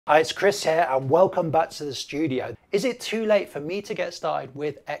Hi, it's Chris here and welcome back to the studio. Is it too late for me to get started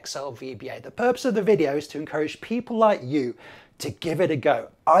with Excel VBA? The purpose of the video is to encourage people like you to give it a go.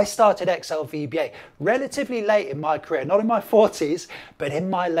 I started Excel VBA relatively late in my career, not in my 40s, but in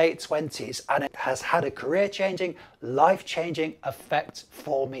my late 20s, and it has had a career-changing, life-changing effect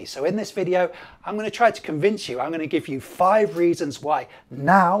for me. So in this video, I'm going to try to convince you, I'm going to give you 5 reasons why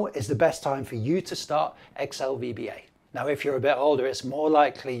now is the best time for you to start Excel VBA. Now, if you're a bit older, it's more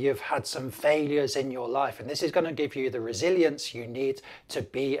likely you've had some failures in your life, and this is going to give you the resilience you need to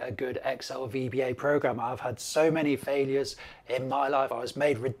be a good Excel VBA programmer. I've had so many failures in my life. I was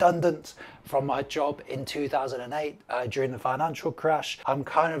made redundant from my job in 2008 during the financial crash. I'm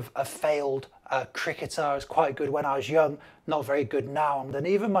kind of a failed cricketer. I was quite good when I was young, not very good now. And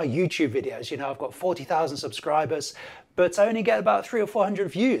even my YouTube videos, I've got 40,000 subscribers, but I only get about 300 or 400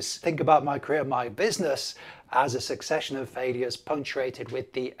 views. Think about my career, my business as a succession of failures punctuated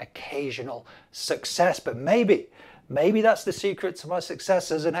with the occasional success. But maybe that's the secret to my success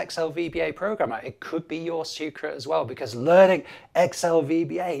as an Excel VBA programmer. It could be your secret as well, because learning Excel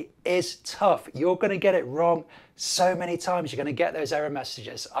VBA is tough. You're going to get it wrong so many times. You're going to get those error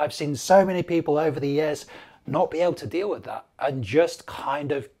messages. I've seen so many people over the years not be able to deal with that and just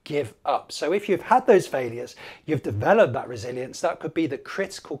kind of give up. So if you've had those failures, you've developed that resilience, that could be the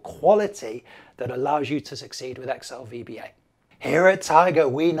critical quality that allows you to succeed with Excel VBA. Here at Tiger,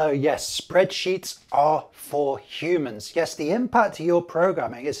 we know, yes, spreadsheets are for humans. Yes, the impact of your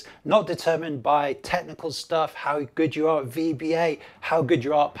programming is not determined by technical stuff, how good you are at VBA, how good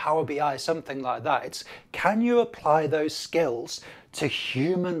you are at Power BI, something like that. It's, can you apply those skills to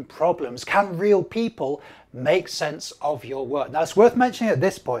human problems? Can real people make sense of your work? Now, it's worth mentioning at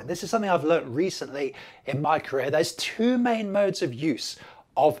this point, this is something I've learned recently in my career. There's 2 main modes of use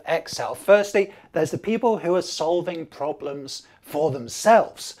of Excel. Firstly, there's the people who are solving problems for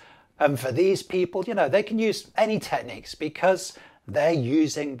themselves. And for these people, they can use any techniques because they're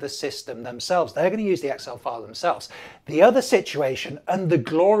using the system themselves. They're going to use the Excel file themselves. The other situation, and the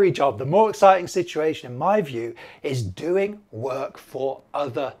glory job, the more exciting situation in my view, is doing work for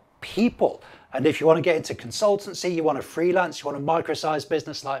other people. And if you want to get into consultancy, you want to freelance, you want a micro-sized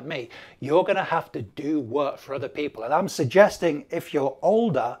business like me, you're going to have to do work for other people. And I'm suggesting if you're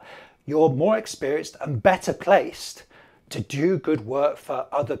older, you're more experienced and better placed to do good work for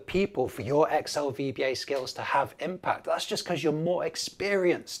other people, for your Excel VBA skills to have impact. That's just because you're more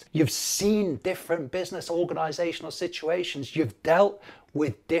experienced. You've seen different business organizational situations. You've dealt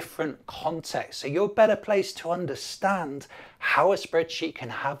with different contexts. So you're better placed to understand how a spreadsheet can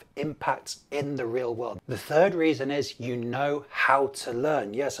have impact in the real world. The third reason is you know how to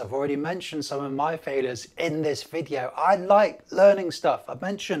learn. Yes, I've already mentioned some of my failures in this video. I like learning stuff. I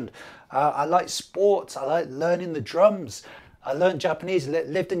mentioned I like sports. I like learning the drums. I learned Japanese,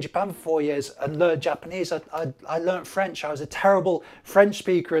 lived in Japan for 4 years and learned Japanese. I learned French. I was a terrible French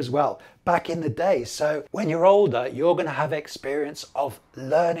speaker as well back in the day. So when you're older, you're going to have experience of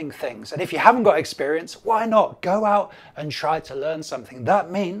learning things. And if you haven't got experience, why not go out and try to learn something?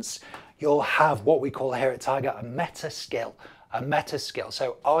 That means you'll have what we call here at Tiger a meta skill,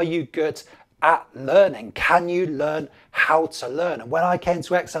 So are you good at learning? Can you learn how to learn? And when I came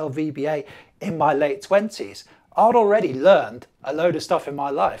to Excel VBA in my late 20s, I'd already learned a load of stuff in my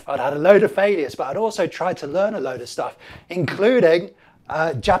life. I'd had a load of failures, but I'd also tried to learn a load of stuff, including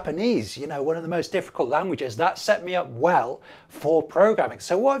Japanese, one of the most difficult languages. That set me up well for programming.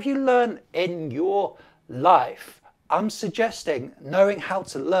 So what have you learned in your life? I'm suggesting knowing how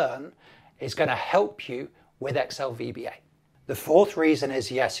to learn is going to help you with Excel VBA. The fourth reason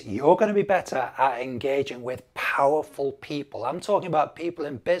is, yes, you're going to be better at engaging with powerful people. I'm talking about people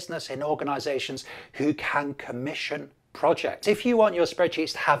in business, in organizations who can commission projects. If you want your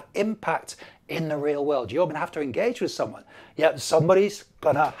spreadsheets to have impact in the real world, you're going to have to engage with someone. Yep, somebody's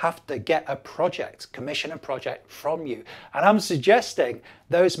going to have to get a project, commission a project from you. And I'm suggesting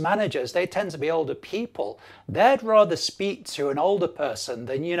those managers, they tend to be older people. They'd rather speak to an older person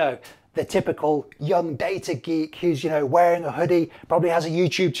than, the typical young data geek who's, wearing a hoodie, probably has a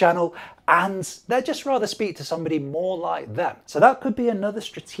YouTube channel, and they'd just rather speak to somebody more like them. So that could be another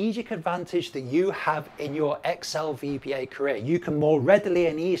strategic advantage that you have in your Excel VBA career. You can more readily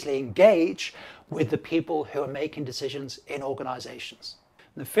and easily engage with the people who are making decisions in organizations.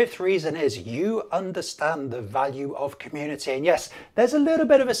 The fifth reason is you understand the value of community. And yes, there's a little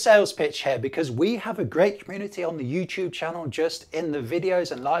bit of a sales pitch here because we have a great community on the YouTube channel, just in the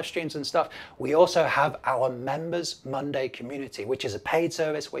videos and live streams and stuff. We also have our Members Monday community, which is a paid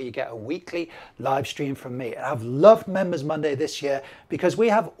service where you get a weekly live stream from me. And I've loved Members Monday this year because we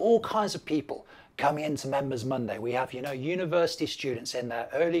have all kinds of people coming into Members Monday. We have, university students in there,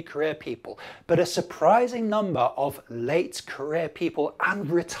 early career people, but a surprising number of late career people and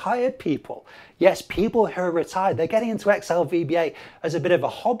retired people. Yes, people who are retired, they're getting into Excel VBA as a bit of a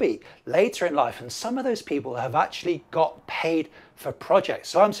hobby later in life. And some of those people have actually got paid for projects.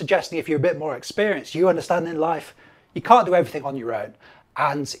 So I'm suggesting if you're a bit more experienced, you understand in life, you can't do everything on your own.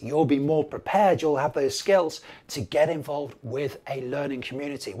 And you'll be more prepared, you'll have those skills to get involved with a learning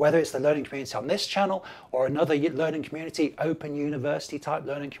community, whether it's the learning community on this channel or another learning community, open university type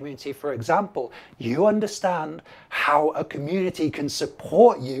learning community, for example. You understand how a community can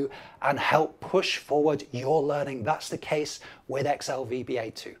support you and help push forward your learning. That's the case with Excel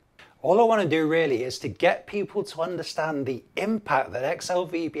VBA too. All I want to do really is to get people to understand the impact that Excel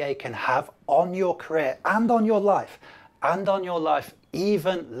VBA can have on your career and on your life,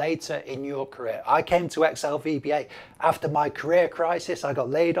 even later in your career. I came to Excel VBA after my career crisis. I got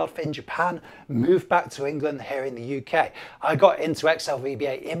laid off in Japan, moved back to England here in the UK. I got into Excel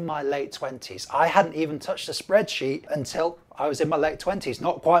VBA in my late 20s. I hadn't even touched a spreadsheet until I was in my late 20s,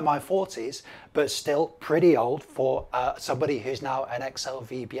 not quite my 40s, but still pretty old for somebody who's now an Excel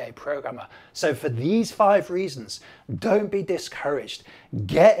VBA programmer. So for these 5 reasons, don't be discouraged.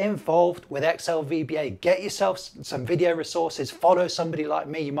 Get involved with Excel VBA. Get yourself some video resources. Follow somebody like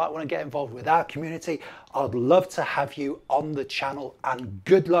me. You might want to get involved with our community. I'd love to have you on the channel, and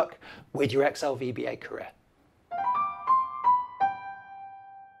good luck with your Excel VBA career.